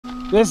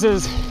This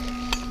is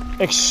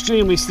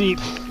extremely steep.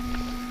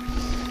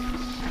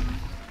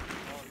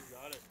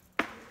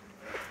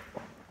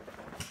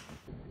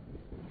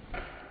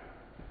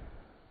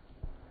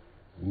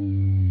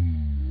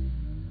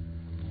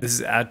 This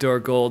is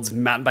Outdoor Gold's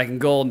Mountain Biking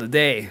Gold.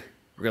 Today,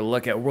 we're going to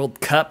look at World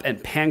Cup and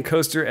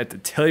Pancoaster at the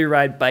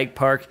TELLURIDE Bike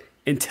Park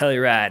in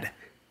Telluride,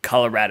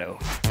 Colorado.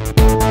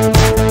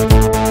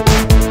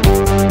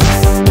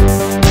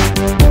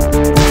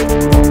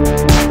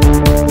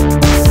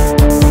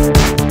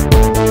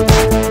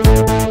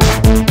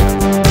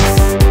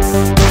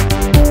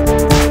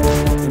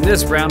 In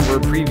this round, we're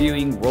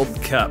previewing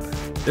World Cup.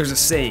 There's a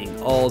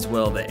saying, all is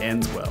well that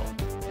ends well.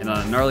 And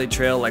on a gnarly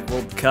trail like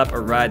World Cup, a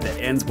ride that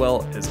ends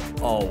well is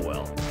all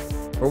well.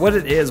 For what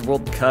it is,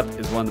 World Cup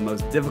is one of the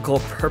most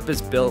difficult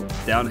purpose-built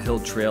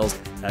downhill trails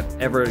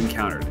I've ever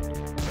encountered.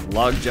 With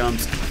log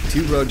jumps,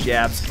 2 road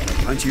gaps, a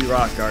punchy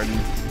rock garden,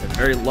 a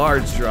very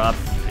large drop,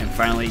 and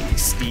finally a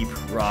steep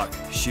rock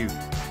chute.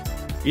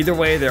 Either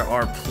way, there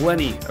are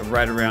plenty of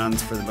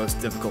ride-arounds for the most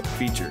difficult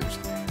features.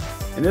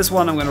 In this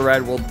one, I'm going to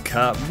ride World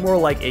Cup more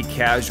like a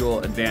casual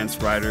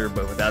advanced rider,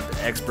 but without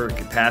the expert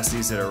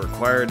capacities that are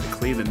required to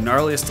clean the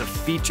gnarliest of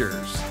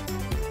features.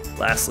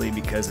 Lastly,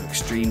 because of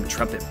extreme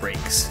trumpet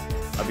breaks,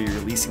 I'll be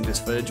releasing this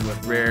footage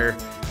with rare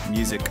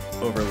music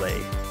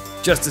overlay,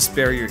 just to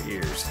spare your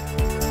ears.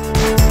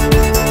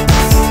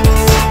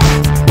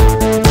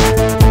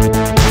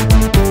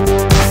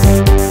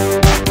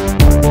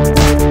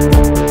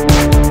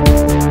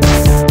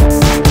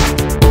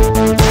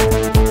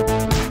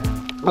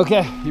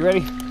 Okay, you ready?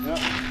 Yep.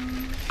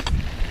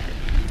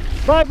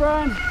 Bye,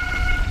 Brian.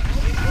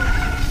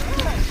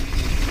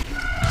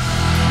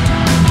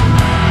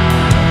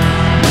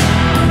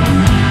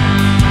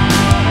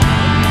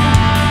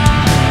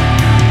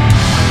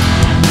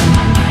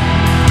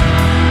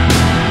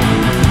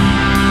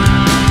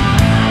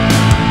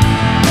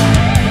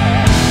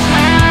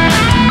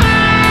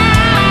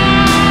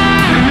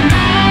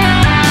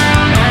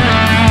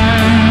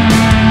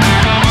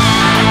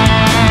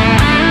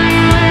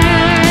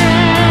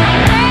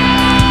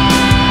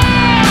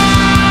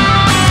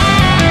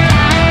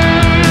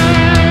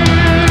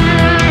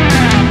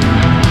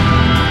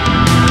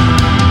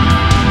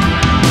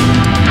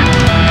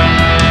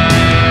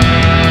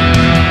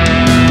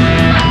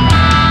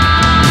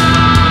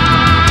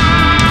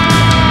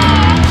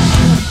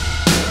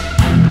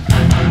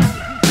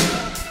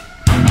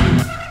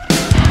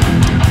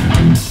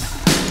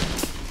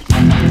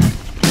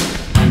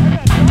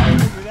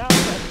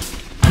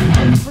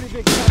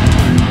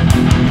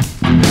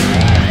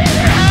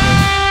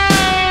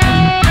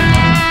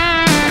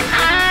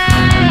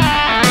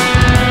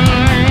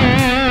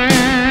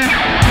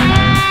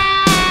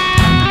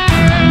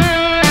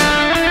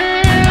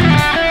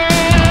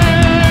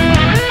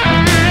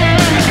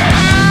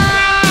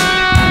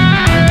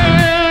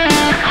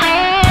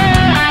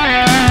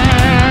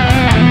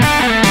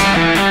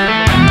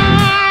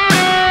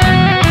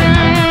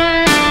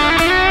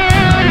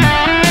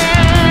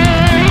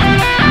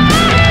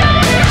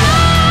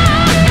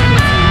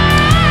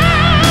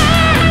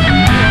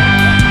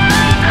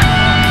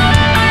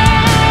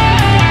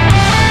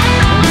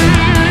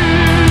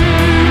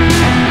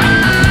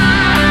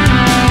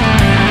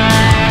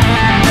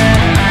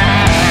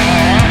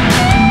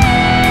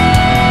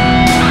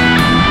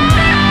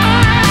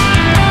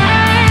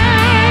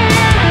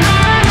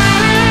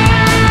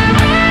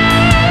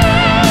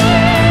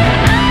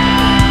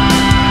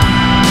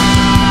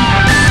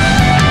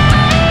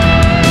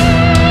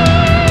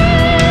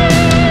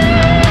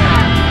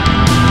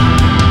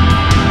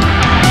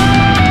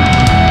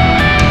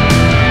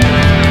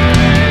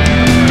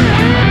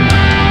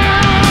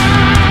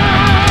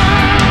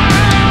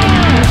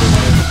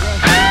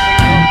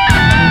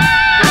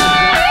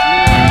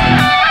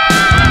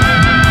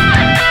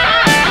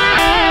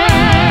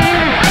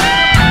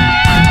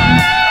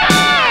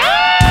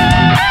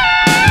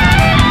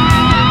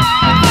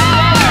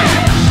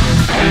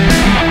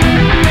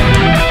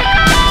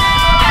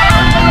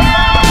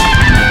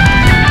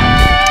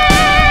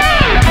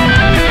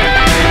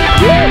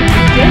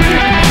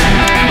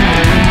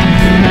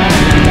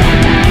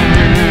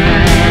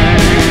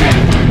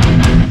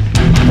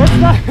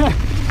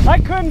 I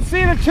couldn't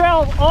see the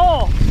trail at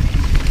all.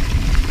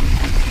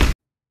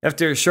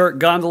 After a short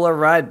gondola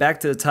ride back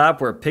to the top,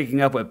 we're picking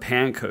up with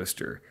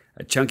Pancoaster,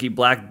 a chunky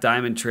black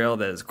diamond trail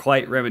that is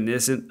quite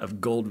reminiscent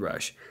of Gold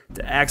Rush.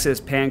 To access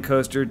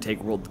Pancoaster,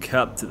 take World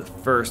Cup to the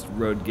first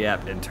road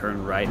gap and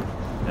turn right.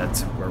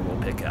 That's where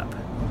we'll pick up.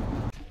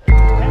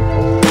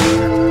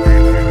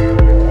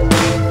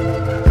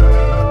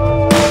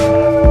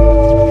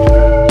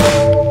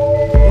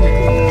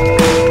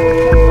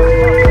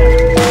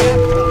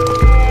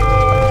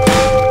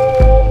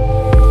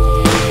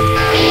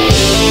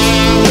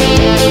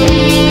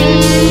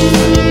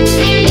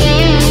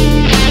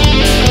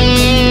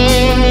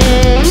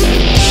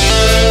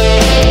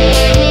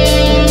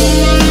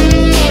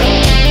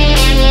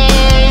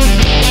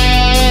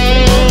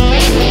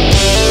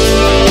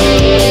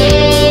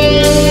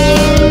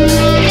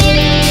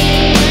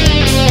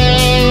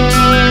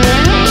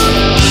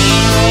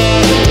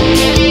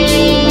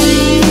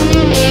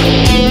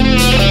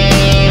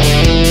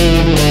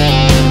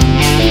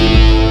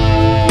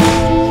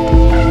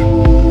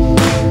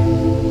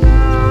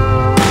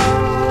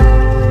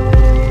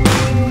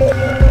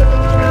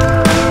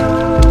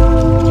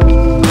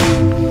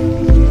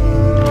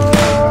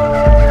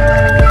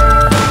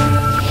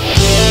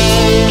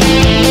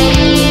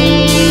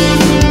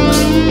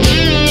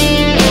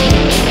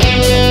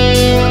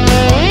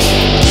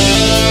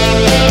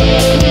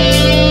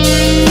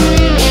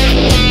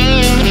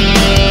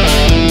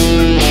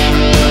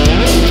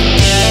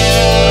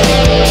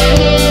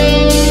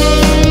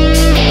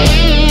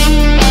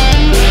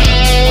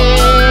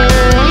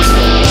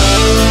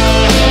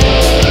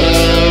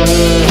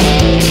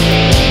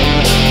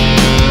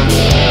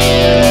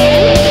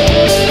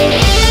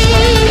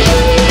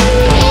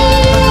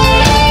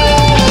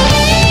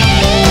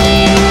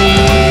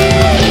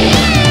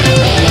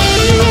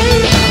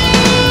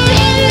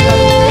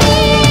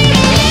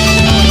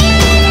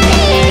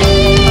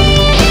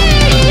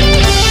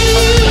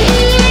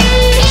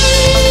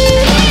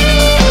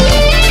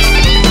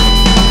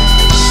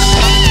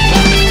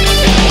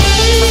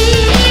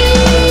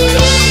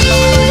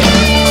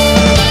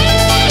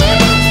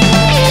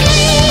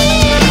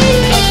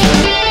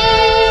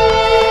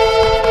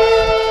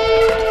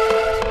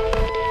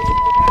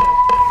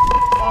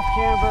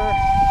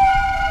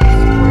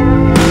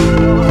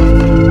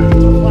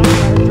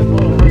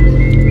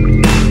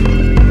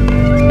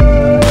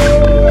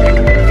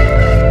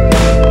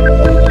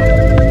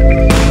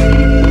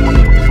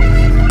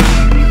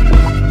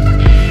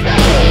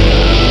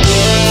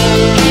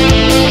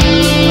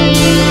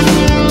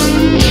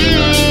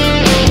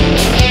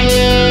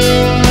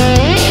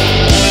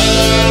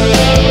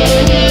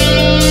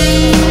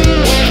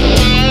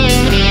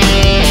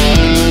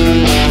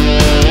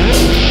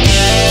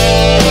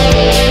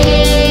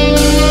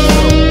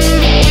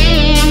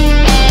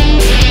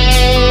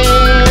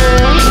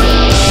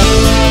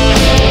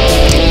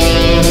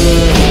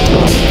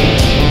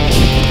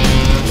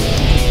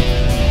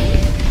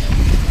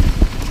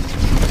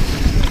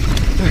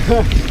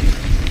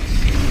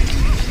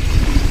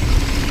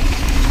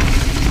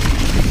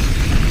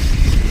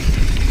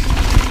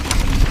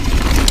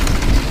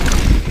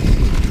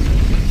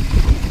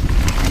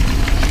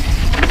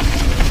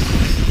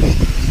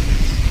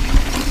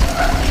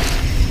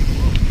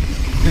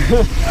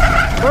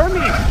 Burn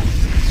me!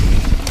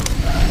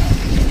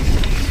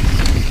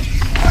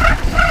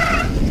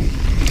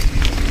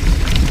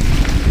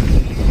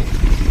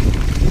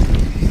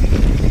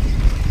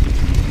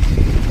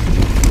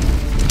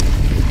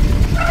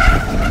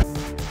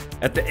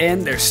 At the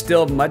end, there's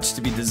still much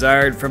to be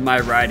desired from my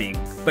riding,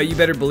 but you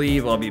better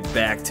believe I'll be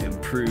back to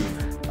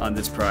improve on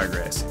this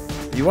progress.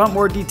 If you want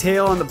more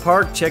detail on the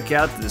park, check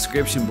out the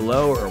description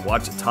below or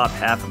watch the top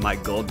half of my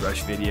Gold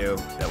Rush video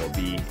that will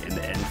be in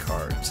the end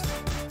cards.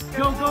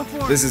 Go for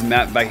it. This is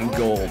Mountain Biking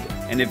Gold,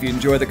 and if you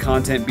enjoy the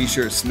content, be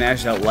sure to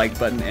smash that like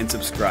button and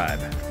subscribe.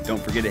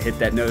 Don't forget to hit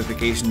that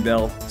notification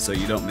bell so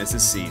you don't miss a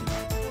scene.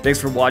 Thanks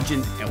for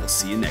watching, and we'll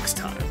see you next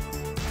time.